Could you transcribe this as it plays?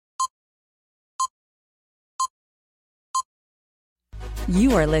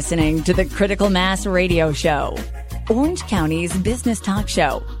You are listening to the Critical Mass Radio Show, Orange County's business talk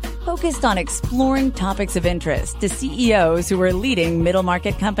show, focused on exploring topics of interest to CEOs who are leading middle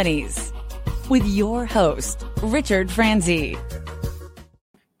market companies. With your host, Richard Franzi.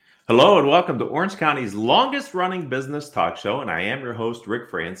 Hello and welcome to Orange County's longest running business talk show. And I am your host, Rick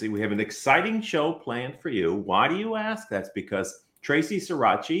Franzi. We have an exciting show planned for you. Why do you ask? That's because Tracy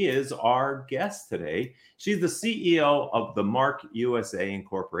Sirachi is our guest today. She's the CEO of the Mark USA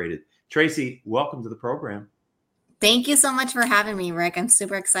Incorporated. Tracy, welcome to the program. Thank you so much for having me, Rick. I'm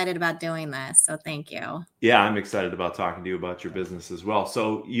super excited about doing this. So thank you. Yeah, I'm excited about talking to you about your business as well.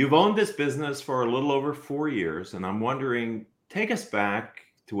 So you've owned this business for a little over 4 years. And I'm wondering, take us back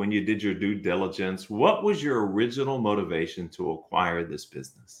to when you did your due diligence. What was your original motivation to acquire this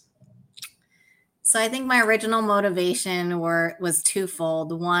business? So I think my original motivation was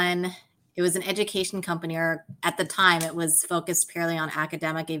twofold. One, it was an education company, or at the time it was focused purely on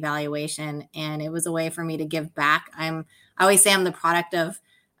academic evaluation. And it was a way for me to give back. I always say I'm the product of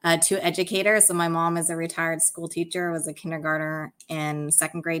two educators. So my mom is a retired school teacher, was a kindergartner and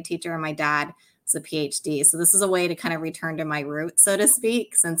second grade teacher, and my dad was a PhD. So this is a way to kind of return to my roots, so to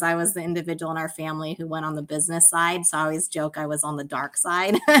speak, since I was the individual in our family who went on the business side. So I always joke I was on the dark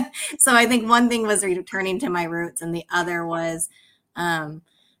side. So I think one thing was returning to my roots, and the other was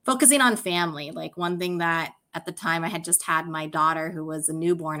focusing on family. Like one thing that at the time I had just had my daughter, who was a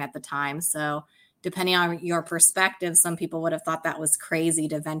newborn at the time. So depending on your perspective, some people would have thought that was crazy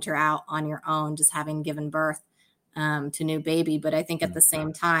to venture out on your own, just having given birth to new baby. But I think at the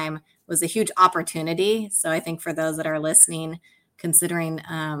same time was a huge opportunity. So I think for those that are listening, considering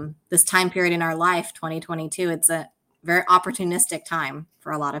this time period in our life, 2022, it's a very opportunistic time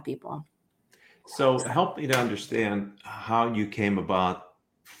for a lot of people. So help me to understand how you came about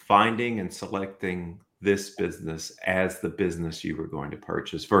finding and selecting this business as the business you were going to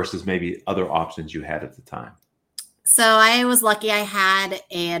purchase versus maybe other options you had at the time. So I was lucky I had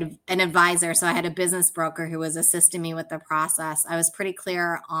an advisor. So I had a business broker who was assisting me with the process. I was pretty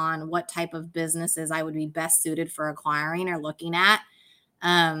clear on what type of businesses I would be best suited for acquiring or looking at.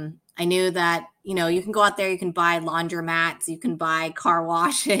 I knew that, you can go out there, you can buy laundromats, you can buy car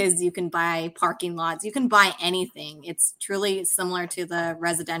washes, you can buy parking lots, you can buy anything. It's truly similar to the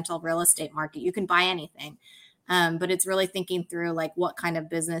residential real estate market. You can buy anything. But it's really thinking through like what kind of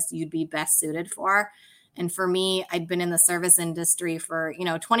business you'd be best suited for. And for me, I'd been in the service industry for,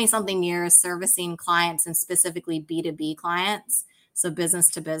 20 something years, servicing clients and specifically B2B clients. So business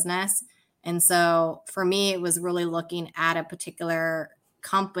to business. And so for me, it was really looking at a particular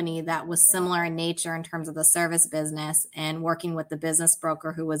company that was similar in nature in terms of the service business and working with the business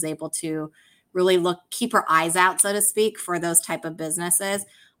broker who was able to really keep her eyes out, so to speak, for those type of businesses.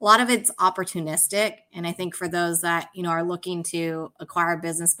 A lot of it's opportunistic. And I think for those that, are looking to acquire a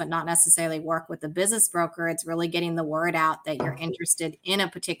business, but not necessarily work with the business broker, it's really getting the word out that you're interested in a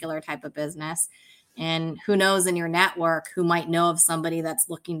particular type of business. And who knows in your network who might know of somebody that's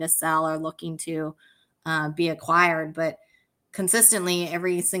looking to sell or looking to be acquired. But consistently,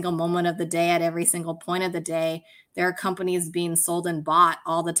 every single moment of the day, at every single point of the day, there are companies being sold and bought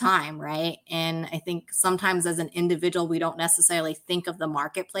all the time, right? And I think sometimes as an individual, we don't necessarily think of the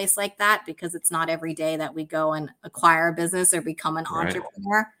marketplace like that because it's not every day that we go and acquire a business or become an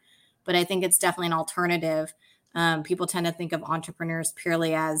entrepreneur. But I think it's definitely an alternative. People tend to think of entrepreneurs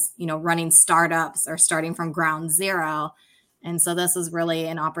purely as, running startups or starting from ground zero. And so this is really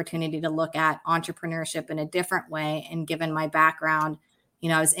an opportunity to look at entrepreneurship in a different way. And given my background,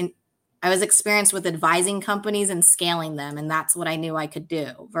 I was experienced with advising companies and scaling them. And that's what I knew I could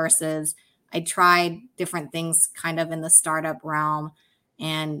do versus I tried different things kind of in the startup realm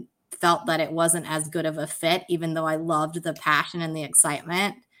and felt that it wasn't as good of a fit, even though I loved the passion and the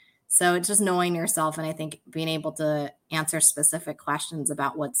excitement. So it's just knowing yourself. And I think being able to answer specific questions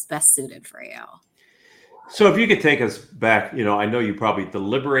about what's best suited for you. So if you could take us back, I know you probably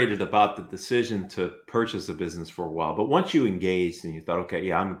deliberated about the decision to purchase a business for a while, but once you engaged and you thought, okay,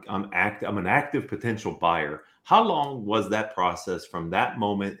 yeah, I'm an active potential buyer. How long was that process from that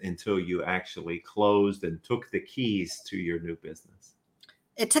moment until you actually closed and took the keys to your new business?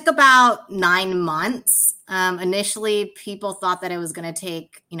 It took about 9 months. Initially, people thought that it was going to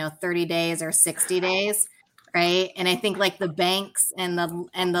take, 30 days or 60 days. Right. And I think like the banks and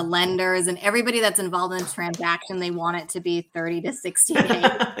the lenders and everybody that's involved in the transaction, they want it to be 30 to 60 days.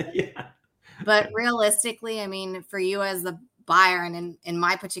 Yeah. But realistically, I mean, for you as the buyer, and in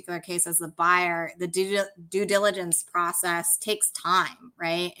my particular case as the buyer, the due diligence process takes time.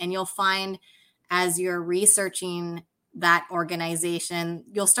 Right. And you'll find as you're researching that organization,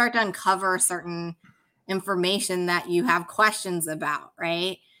 you'll start to uncover certain information that you have questions about,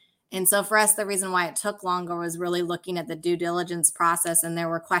 right? And so for us, the reason why it took longer was really looking at the due diligence process. And there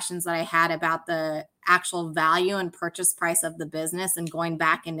were questions that I had about the actual value and purchase price of the business and going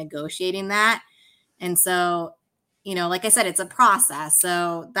back and negotiating that. And so, like I said, it's a process.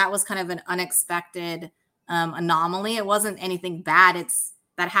 So that was kind of an unexpected anomaly. It wasn't anything bad.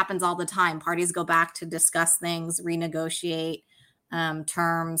 That happens all the time. Parties go back to discuss things, renegotiate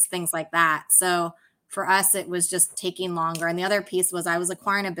terms, things like that. So for us, it was just taking longer. And the other piece was I was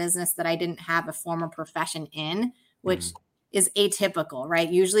acquiring a business that I didn't have a former profession in, which is atypical, right?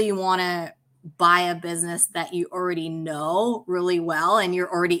 Usually you want to buy a business that you already know really well and you're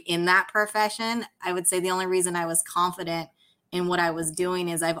already in that profession. I would say the only reason I was confident in what I was doing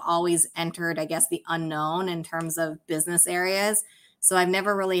is I've always entered, I guess, the unknown in terms of business areas. So I've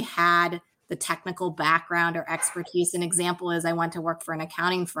never really had the technical background or expertise. An example is I went to work for an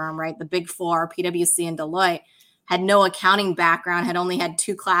accounting firm, right? The Big Four, PwC and Deloitte, had no accounting background, had only had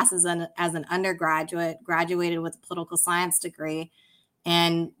 2 classes as an undergraduate, graduated with a political science degree,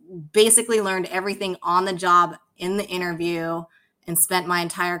 and basically learned everything on the job in the interview and spent my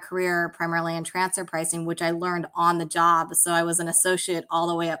entire career primarily in transfer pricing, which I learned on the job. So I was an associate all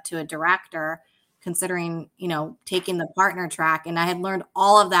the way up to a director, considering, taking the partner track. And I had learned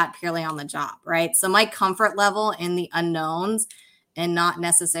all of that purely on the job, right? So my comfort level in the unknowns and not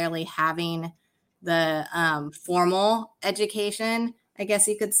necessarily having the formal education, I guess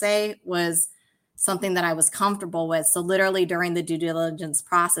you could say, was something that I was comfortable with. So literally during the due diligence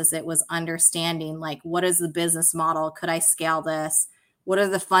process, it was understanding, like, what is the business model? Could I scale this? What are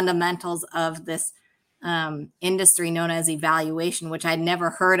the fundamentals of this industry known as evaluation, which I'd never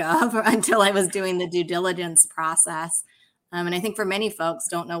heard of until I was doing the due diligence process. And I think for many folks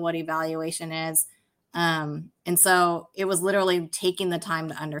don't know what evaluation is. And so it was literally taking the time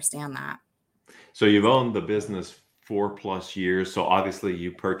to understand that. So you've owned the business 4+ years. So obviously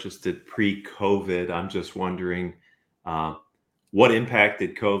you purchased it pre-COVID. I'm just wondering, what impact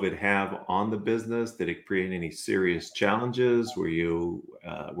did COVID have on the business? Did it create any serious challenges? Were you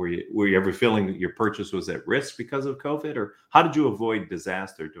ever feeling that your purchase was at risk because of COVID, or how did you avoid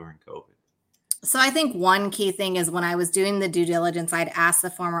disaster during COVID? So I think one key thing is when I was doing the due diligence, I'd asked the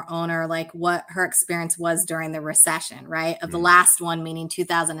former owner, like, what her experience was during the recession, right? Of the last one, meaning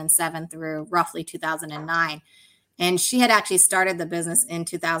 2007 through roughly 2009. And she had actually started the business in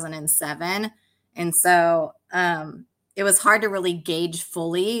 2007. And so, it was hard to really gauge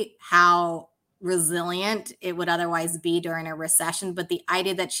fully how resilient it would otherwise be during a recession. But the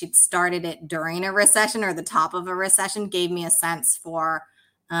idea that she'd started it during a recession or the top of a recession gave me a sense for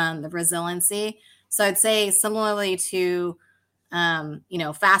the resiliency. So I'd say similarly to,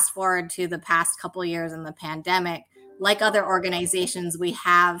 fast forward to the past couple of years in the pandemic, like other organizations, we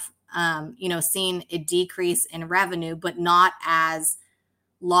have, seen a decrease in revenue, but not as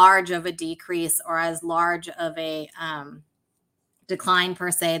large of a decrease or as large of a decline per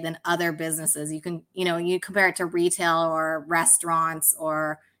se than other businesses. You can, you compare it to retail or restaurants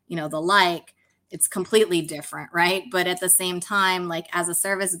or, the like, it's completely different, right? But at the same time, like as a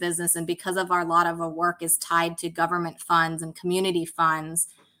service business, and because of a lot of our work is tied to government funds and community funds,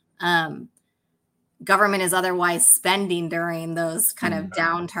 government is otherwise spending during those kind of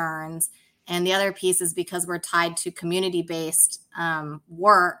downturns. And the other piece is because we're tied to community-based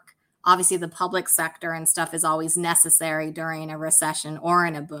work, obviously the public sector and stuff is always necessary during a recession or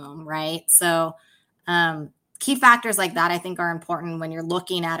in a boom, right? So key factors like that, I think, are important when you're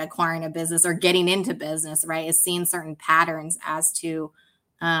looking at acquiring a business or getting into business, right? Is seeing certain patterns as to,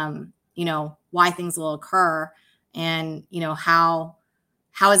 why things will occur and,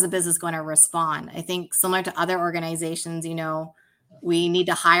 how is the business going to respond? I think similar to other organizations, we need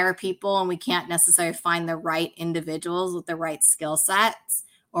to hire people and we can't necessarily find the right individuals with the right skill sets,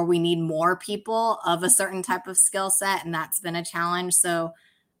 or we need more people of a certain type of skill set. And that's been a challenge. So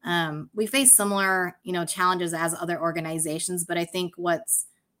we face similar, challenges as other organizations. But I think what's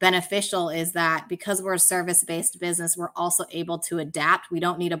beneficial is that because we're a service-based business, we're also able to adapt. We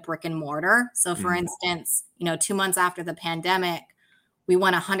don't need a brick and mortar. So for instance, 2 months after the pandemic, we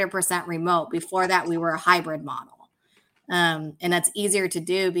went 100% remote. Before that, we were a hybrid model. And that's easier to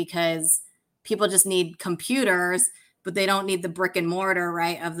do because people just need computers, but they don't need the brick and mortar,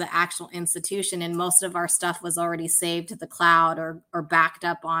 right, of the actual institution. And most of our stuff was already saved to the cloud or backed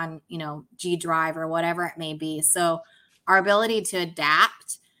up on, G Drive or whatever it may be. So our ability to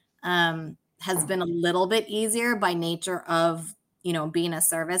adapt has been a little bit easier by nature of, being a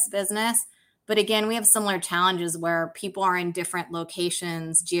service business. But again, we have similar challenges where people are in different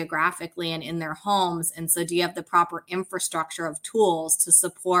locations geographically and in their homes. And so do you have the proper infrastructure of tools to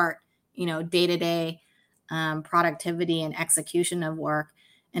support, day-to-day productivity and execution of work.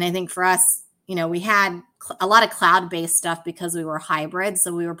 And I think for us, we had a lot of cloud-based stuff because we were hybrid.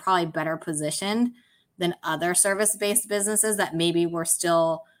 So we were probably better positioned than other service-based businesses that maybe were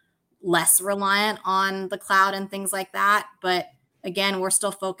still less reliant on the cloud and things like that. But again, we're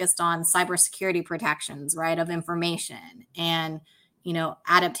still focused on cybersecurity protections, right, of information and,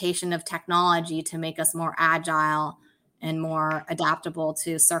 adaptation of technology to make us more agile and more adaptable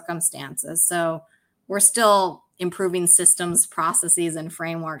to circumstances. So we're still improving systems, processes, and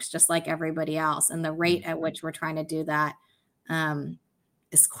frameworks just like everybody else. And the rate at which we're trying to do that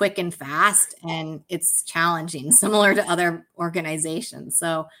is quick and fast, and it's challenging, similar to other organizations.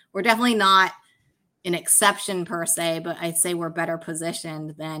 So we're definitely not an exception per se, but I'd say we're better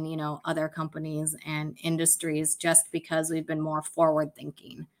positioned than, other companies and industries just because we've been more forward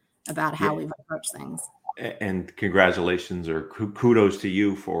thinking about how we've approached things. And congratulations or kudos to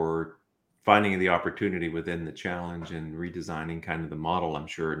you for finding the opportunity within the challenge and redesigning kind of the model. I'm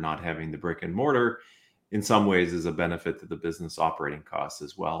sure not having the brick and mortar in some ways is a benefit to the business operating costs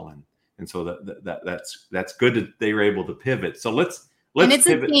as well. And so that's good that they were able to pivot. So let's and it's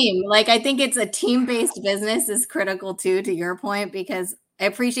pivot. A team. Like, I think it's a team-based business is critical too, to your point, because I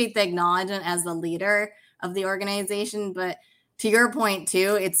appreciate the acknowledgement as the leader of the organization, but to your point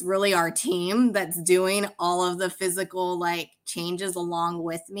too, it's really our team that's doing all of the physical changes along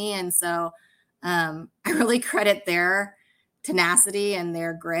with me. And so I really credit their tenacity and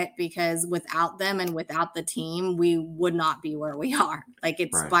their grit, because without them and without the team, we would not be where we are.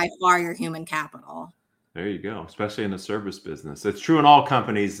 It's right. By far your human capital. There you go. Especially in the service business. It's true in all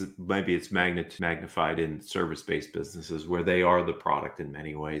companies. Maybe it's magnified in service-based businesses where they are the product in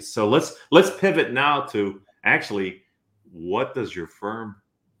many ways. So let's pivot now to actually, what does your firm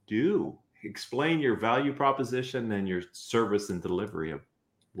do? Explain your value proposition and your service and delivery of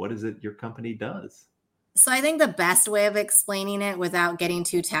what is it your company does. So I think the best way of explaining it without getting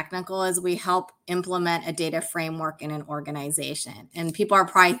too technical is we help implement a data framework in an organization. And people are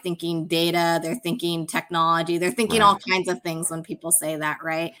probably thinking data, they're thinking technology, they're thinking right. All kinds of things when people say that,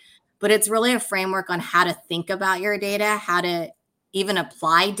 right? But it's really a framework on how to think about your data, how to even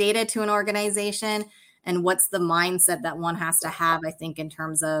apply data to an organization, and what's the mindset that one has to have, I think, in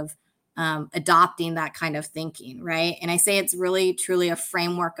terms of adopting that kind of thinking, right? And I say it's really, truly a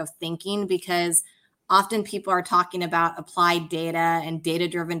framework of thinking, because often people are talking about applied data and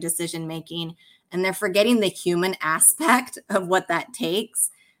data-driven decision-making, and they're forgetting the human aspect of what that takes.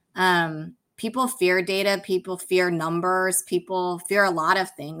 People fear data, people fear numbers, people fear a lot of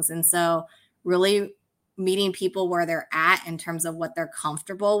things. And so really meeting people where they're at in terms of what they're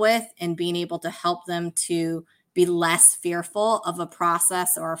comfortable with and being able to help them to be less fearful of a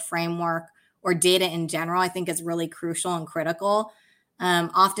process or a framework or data in general, I think is really crucial and critical.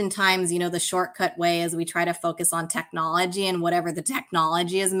 Oftentimes, the shortcut way is we try to focus on technology, and whatever the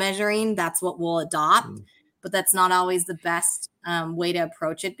technology is measuring, that's what we'll adopt. But that's not always the best way to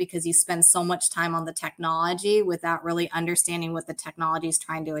approach it, because you spend so much time on the technology without really understanding what the technology is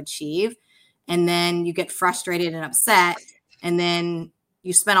trying to achieve. And then you get frustrated and upset, and then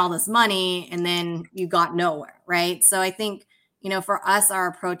you spend all this money and then you got nowhere, right? So I think, for us, our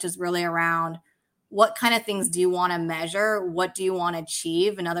approach is really around what kind of things do you want to measure? What do you want to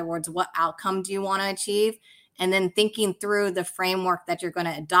achieve? In other words, what outcome do you want to achieve? And then thinking through the framework that you're going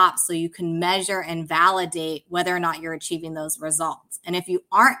to adopt so you can measure and validate whether or not you're achieving those results. And if you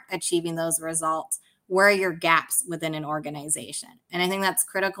aren't achieving those results, where are your gaps within an organization? And I think that's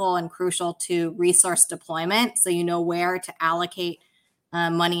critical and crucial to resource deployment, so you know where to allocate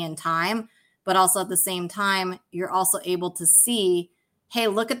money and time. But also at the same time, you're also able to see, hey,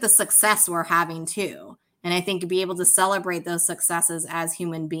 look at the success we're having too. And I think to be able to celebrate those successes as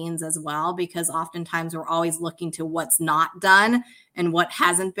human beings as well, because oftentimes we're always looking to what's not done and what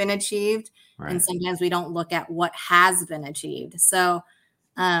hasn't been achieved. Right. And sometimes we don't look at what has been achieved. So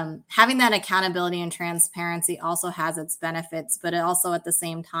having that accountability and transparency also has its benefits, but it also at the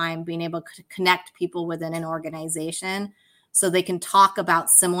same time being able to connect people within an organization so they can talk about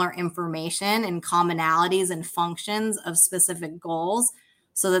similar information and commonalities and functions of specific goals,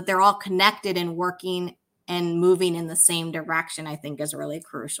 so that they're all connected and working and moving in the same direction, I think is really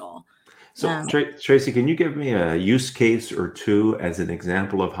crucial. So Tracy, can you give me a use case or two as an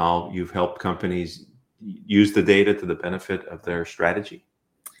example of how you've helped companies use the data to the benefit of their strategy?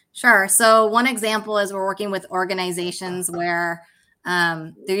 Sure. So one example is we're working with organizations where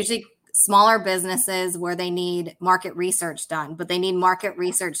they're usually smaller businesses where they need market research done, but they need market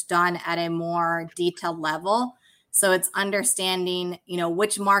research done at a more detailed level So it's understanding,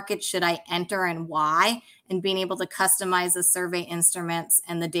 which market should I enter and why, and being able to customize the survey instruments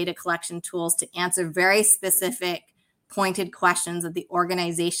and the data collection tools to answer very specific pointed questions that the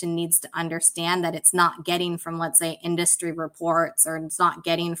organization needs to understand that it's not getting from, let's say, industry reports, or it's not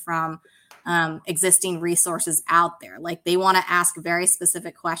getting from existing resources out there. Like, they want to ask very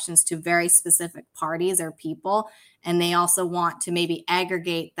specific questions to very specific parties or people. And they also want to maybe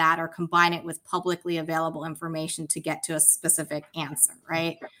aggregate that or combine it with publicly available information to get to a specific answer,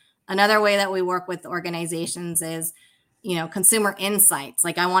 right? Another way that we work with organizations is, consumer insights.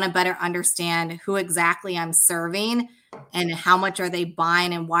 Like, I want to better understand who exactly I'm serving and how much are they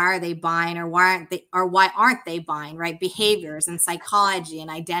buying and why are they buying, or why aren't they buying, right? Behaviors and psychology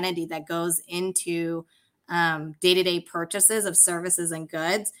and identity that goes into day-to-day purchases of services and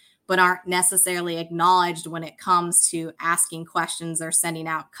goods, but aren't necessarily acknowledged when it comes to asking questions or sending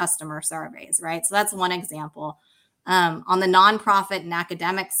out customer surveys, right? So that's one example. On the nonprofit and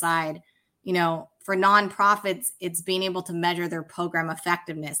academic side, for nonprofits, it's being able to measure their program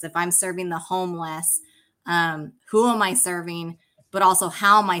effectiveness. If I'm serving the homeless, who am I serving, but also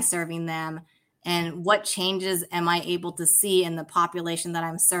how am I serving them, and what changes am I able to see in the population that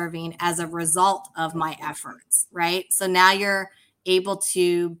I'm serving as a result of my efforts, right? So now you're able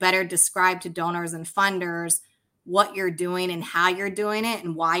to better describe to donors and funders what you're doing and how you're doing it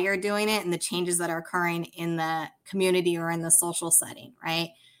and why you're doing it and the changes that are occurring in the community or in the social setting, right?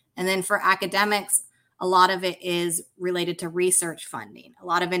 And then for academics, a lot of it is related to research funding. A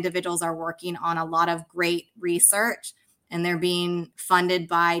lot of individuals are working on a lot of great research, and they're being funded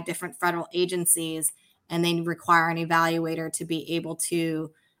by different federal agencies, and they require an evaluator to be able to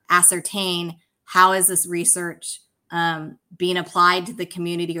ascertain how is this research being applied to the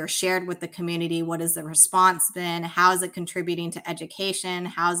community or shared with the community. What has the response been? How is it contributing to education?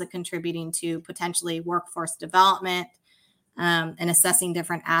 How is it contributing to potentially workforce development, and assessing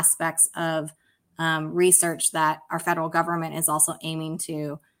different aspects of research that our federal government is also aiming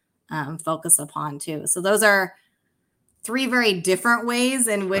to focus upon too. So those are three very different ways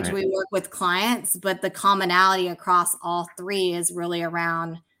in which we work with clients, but the commonality across all three is really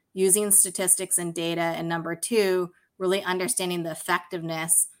around using statistics and data. And number two, really understanding the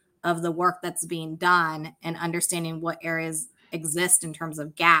effectiveness of the work that's being done and understanding what areas exist in terms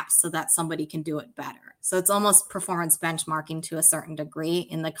of gaps so that somebody can do it better. So it's almost performance benchmarking to a certain degree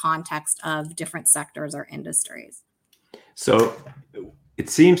in the context of different sectors or industries. So it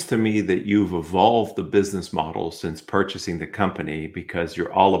seems to me that you've evolved the business model since purchasing the company, because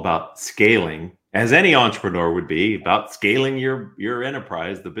you're all about scaling, as any entrepreneur would be, about scaling your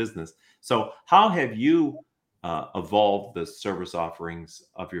enterprise, the business. So how have you evolved the service offerings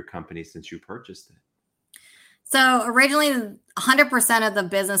of your company since you purchased it? So originally, 100% of the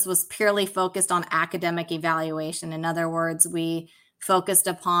business was purely focused on academic evaluation. In other words, we focused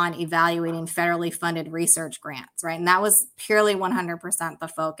upon evaluating federally funded research grants, right? And that was purely 100% the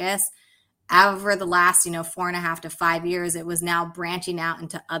focus. Over the last, 4.5 to 5 years, it was now branching out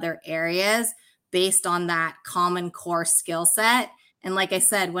into other areas based on that common core skill set. And like I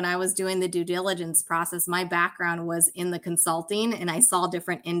said, when I was doing the due diligence process, my background was in the consulting, and I saw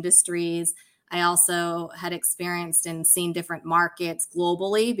different industries. I also had experienced and seen different markets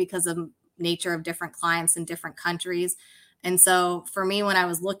globally because of nature of different clients in different countries. And so for me, when I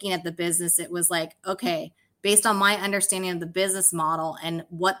was looking at the business, it was like, okay, based on my understanding of the business model and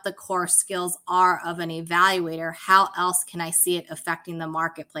what the core skills are of an evaluator, how else can I see it affecting the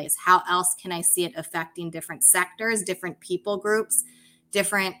marketplace? How else can I see it affecting different sectors, different people groups,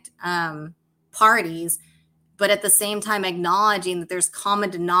 different parties? But at the same time, acknowledging that there's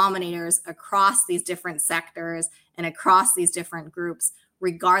common denominators across these different sectors and across these different groups,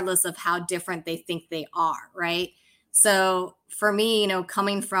 regardless of how different they think they are, right? So for me,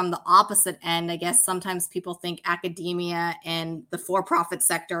 coming from the opposite end, I guess sometimes people think academia and the for-profit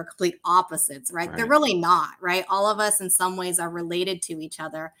sector are complete opposites, right? They're really not, right? All of us in some ways are related to each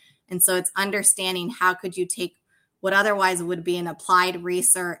other. And so it's understanding how could you take what otherwise would be an applied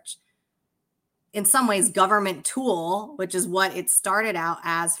research, in some ways, government tool, which is what it started out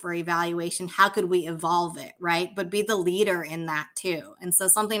as for evaluation. How could we evolve it, right? But be the leader in that too. And so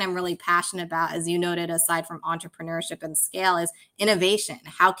something I'm really passionate about, as you noted, aside from entrepreneurship and scale, is innovation.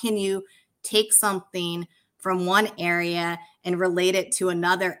 How can you take something from one area and relate it to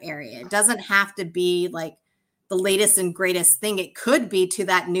another area? It doesn't have to be like the latest and greatest thing. It could be to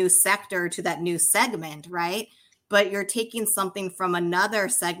that new sector, to that new segment, right? but you're taking something from another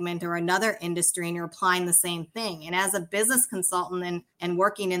segment or another industry and you're applying the same thing. And as a business consultant and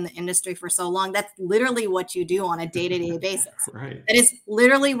working in the industry for so long, that's literally what you do on a day-to-day basis. Right. It is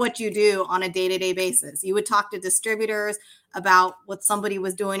literally what you do on a day-to-day basis. You would talk to distributors about what somebody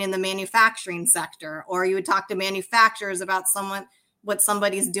was doing in the manufacturing sector, or you would talk to manufacturers about what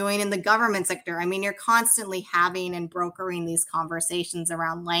somebody's doing in the government sector. I mean, you're constantly having and brokering these conversations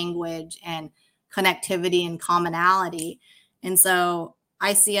around language and connectivity and commonality. And so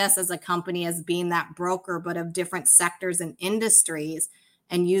I see us as a company as being that broker, but of different sectors and industries,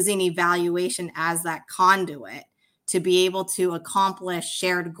 and using evaluation as that conduit to be able to accomplish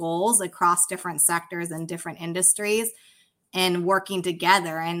shared goals across different sectors and different industries and working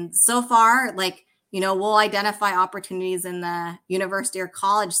together. And so far, we'll identify opportunities in the university or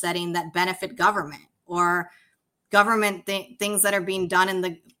college setting that benefit government, or government things that are being done in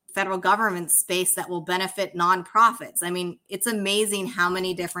the federal government space that will benefit nonprofits. I mean, it's amazing how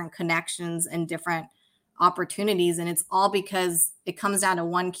many different connections and different opportunities. And it's all because it comes down to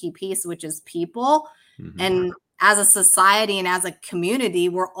one key piece, which is people. Mm-hmm. And as a society and as a community,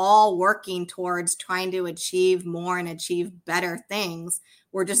 we're all working towards trying to achieve more and achieve better things.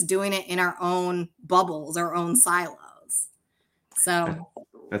 We're just doing it in our own bubbles, our own silos. So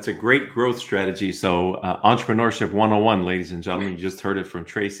that's a great growth strategy. So Entrepreneurship 101, ladies and gentlemen, you just heard it from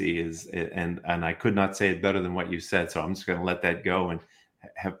Tracy, and I could not say it better than what you said. So I'm just going to let that go and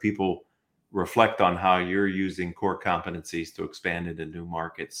have people reflect on how you're using core competencies to expand into new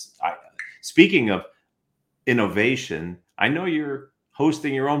markets. Speaking of innovation, I know you're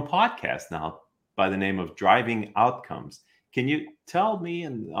hosting your own podcast now by the name of Driving Outcomes. Can you tell me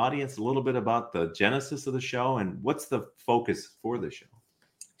and the audience a little bit about the genesis of the show and what's the focus for the show?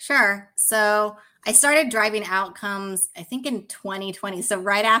 Sure. So I started Driving Outcomes, I think in 2020. So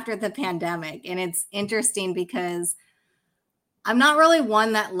right after the pandemic. And it's interesting because I'm not really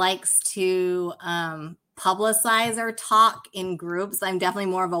one that likes to publicize or talk in groups. I'm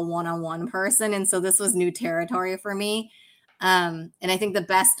definitely more of a one-on-one person. And so this was new territory for me. And I think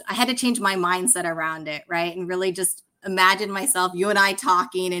I had to change my mindset around it, right? And really just imagine myself, you and I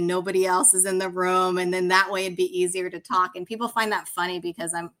talking, and nobody else is in the room. And then that way it'd be easier to talk. And people find that funny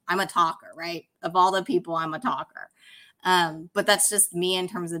because I'm a talker, right? Of all the people, I'm a talker. But that's just me in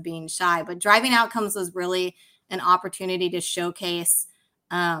terms of being shy. But Driving Outcomes was really an opportunity to showcase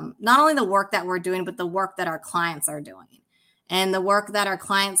not only the work that we're doing, but the work that our clients are doing. And the work that our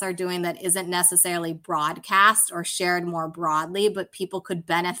clients are doing that isn't necessarily broadcast or shared more broadly, but people could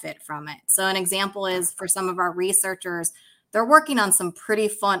benefit from it. So an example is for some of our researchers, they're working on some pretty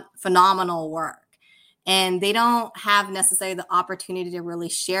phenomenal work. And they don't have necessarily the opportunity to really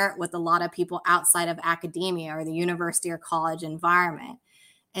share it with a lot of people outside of academia or the university or college environment.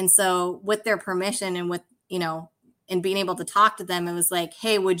 And so with their permission and with, and being able to talk to them, it was like,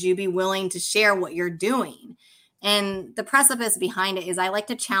 hey, would you be willing to share what you're doing? And the precipice behind it is I like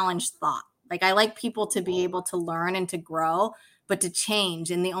to challenge thought. Like I like people to be able to learn and to grow, but to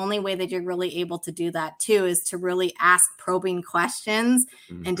change. And the only way that you're really able to do that too is to really ask probing questions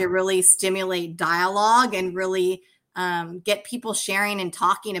and to really stimulate dialogue and really get people sharing and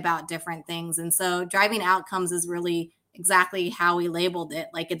talking about different things. And so Driving Outcomes is really exactly how we labeled it.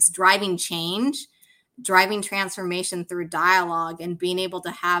 Like it's driving change, driving transformation through dialogue, and being able to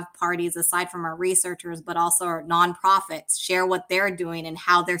have parties aside from our researchers, but also our nonprofits share what they're doing and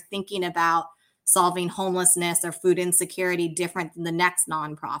how they're thinking about solving homelessness or food insecurity different than the next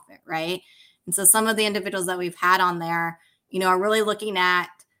nonprofit, right? And so some of the individuals that we've had on there, are really looking at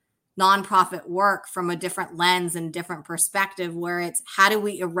nonprofit work from a different lens and different perspective, where it's how do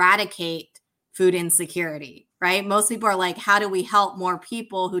we eradicate food insecurity, right? Most people are like, how do we help more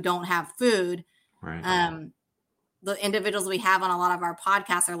people who don't have food? Right. The individuals we have on a lot of our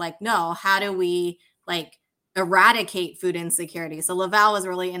podcasts are like, no, how do we eradicate food insecurity? So Laval was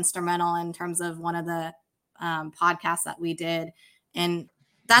really instrumental in terms of one of the podcasts that we did. And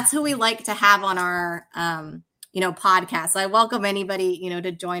that's who we like to have on our, podcast. So I welcome anybody,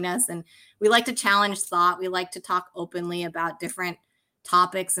 to join us. And we like to challenge thought. We like to talk openly about different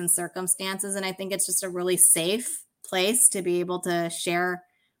topics and circumstances. And I think it's just a really safe place to be able to share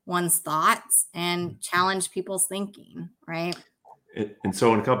one's thoughts and challenge people's thinking, right? And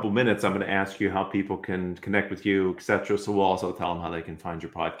so in a couple of minutes, I'm going to ask you how people can connect with you, etc. So we'll also tell them how they can find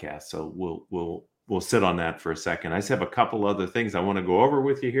your podcast. So we'll sit on that for a second. I just have a couple other things I want to go over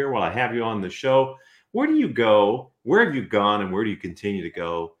with you here while I have you on the show. Where do you go? Where have you gone? And where do you continue to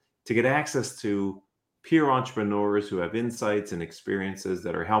go to get access to peer entrepreneurs who have insights and experiences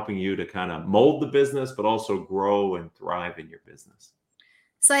that are helping you to kind of mold the business, but also grow and thrive in your business?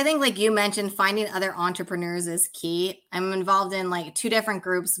 So I think, like you mentioned, finding other entrepreneurs is key. I'm involved in like two different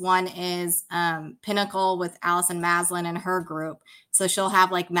groups. One is Pinnacle with Allison Maslin and her group. So she'll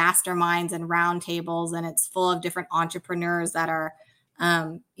have like masterminds and roundtables, and it's full of different entrepreneurs that are,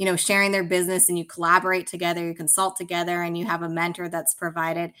 sharing their business, and you collaborate together, you consult together, and you have a mentor that's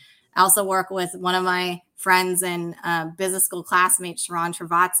provided. I also work with one of my friends and business school classmates, Sharon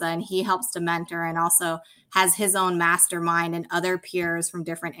Travaza, and he helps to mentor and also has his own mastermind and other peers from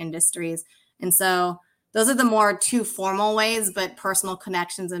different industries. And so those are the more two formal ways, but personal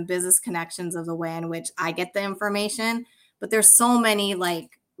connections and business connections of the way in which I get the information. But there's so many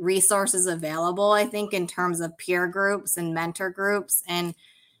like resources available, I think, in terms of peer groups and mentor groups. And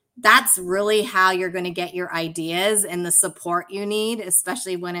that's really how you're going to get your ideas and the support you need,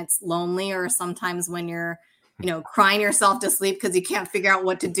 especially when it's lonely or sometimes when you're, crying yourself to sleep because you can't figure out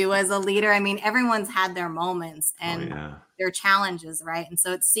what to do as a leader. I mean, everyone's had their moments and their challenges, right? And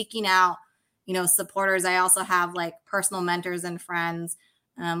so it's seeking out, supporters. I also have like personal mentors and friends,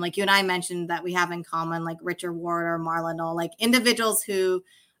 like you and I mentioned that we have in common, like Richard Ward or Marla Knoll, like individuals who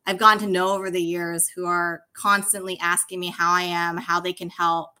I've gotten to know over the years who are constantly asking me how I am, how they can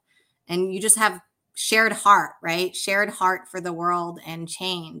help. And you just have shared heart, right? Shared heart for the world and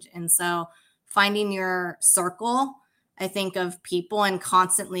change. And so finding your circle, I think, of people and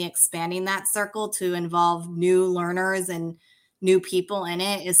constantly expanding that circle to involve new learners and new people in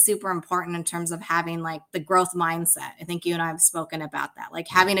it is super important in terms of having like the growth mindset. I think you and I have spoken about that. Like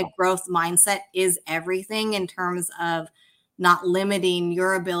having a growth mindset is everything in terms of not limiting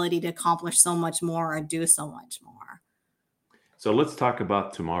your ability to accomplish so much more or do so much more. So let's talk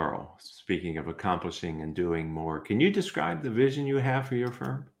about tomorrow. Speaking of accomplishing and doing more, can you describe the vision you have for your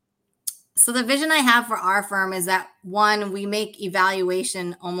firm? So the vision I have for our firm is that, one, we make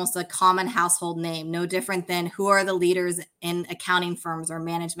evaluation almost a common household name, no different than who are the leaders in accounting firms or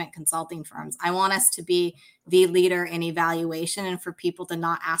management consulting firms. I want us to be the leader in evaluation, and for people to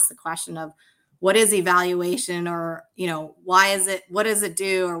not ask the question of what is evaluation, or, why is it, what does it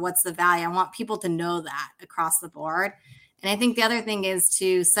do, or what's the value? I want people to know that across the board. And I think the other thing is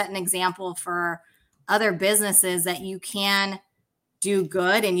to set an example for other businesses that you can do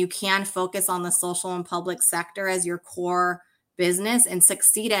good and you can focus on the social and public sector as your core business and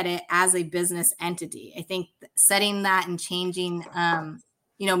succeed at it as a business entity. I think setting that and changing,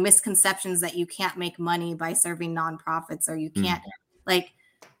 misconceptions that you can't make money by serving nonprofits, or you can't,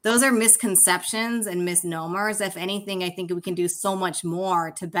 those are misconceptions and misnomers. If anything, I think we can do so much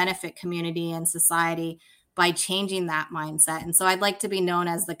more to benefit community and society by changing that mindset. And so I'd like to be known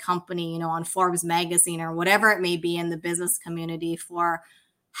as the company, on Forbes magazine or whatever it may be in the business community, for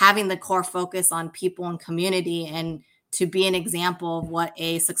having the core focus on people and community, and to be an example of what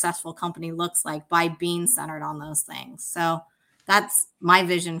a successful company looks like by being centered on those things. So that's my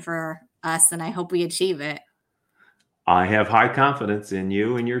vision for us, and I hope we achieve it. I have high confidence in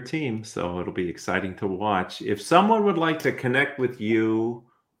you and your team, so it'll be exciting to watch. If someone would like to connect with you,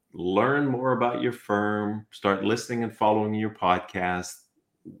 learn more about your firm, start listening and following your podcast,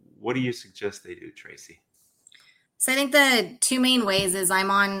 what do you suggest they do, Tracy? So I think the two main ways is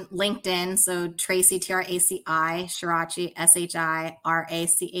I'm on LinkedIn. So Tracy, Traci, Shirachi,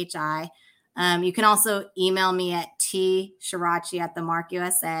 Shirachi. You can also email me at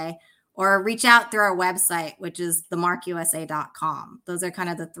tshirachi@themarkusa, or reach out through our website, which is themarkusa.com. Those are kind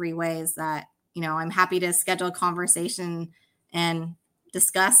of the three ways that, I'm happy to schedule a conversation and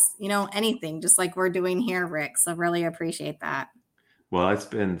discuss, anything, just like we're doing here, Rick. So really appreciate that. Well, it's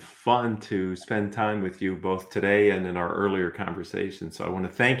been fun to spend time with you both today and in our earlier conversation. So I want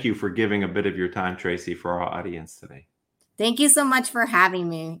to thank you for giving a bit of your time, Tracy, for our audience today. Thank you so much for having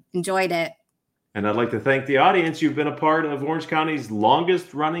me. Enjoyed it. And I'd like to thank the audience. You've been a part of Orange County's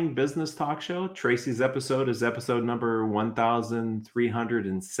longest running business talk show. Tracy's episode is episode number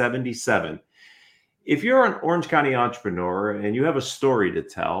 1377. If you're an Orange County entrepreneur and you have a story to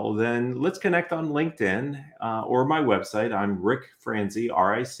tell, then let's connect on LinkedIn or my website. I'm Rick Franzi,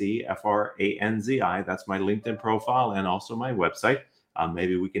 RICFRANZI. That's my LinkedIn profile and also my website.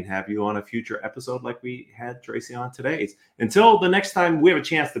 Maybe we can have you on a future episode like we had Tracy on today. Until the next time we have a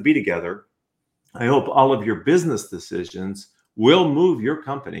chance to be together, I hope all of your business decisions will move your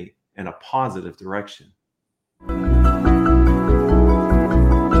company in a positive direction.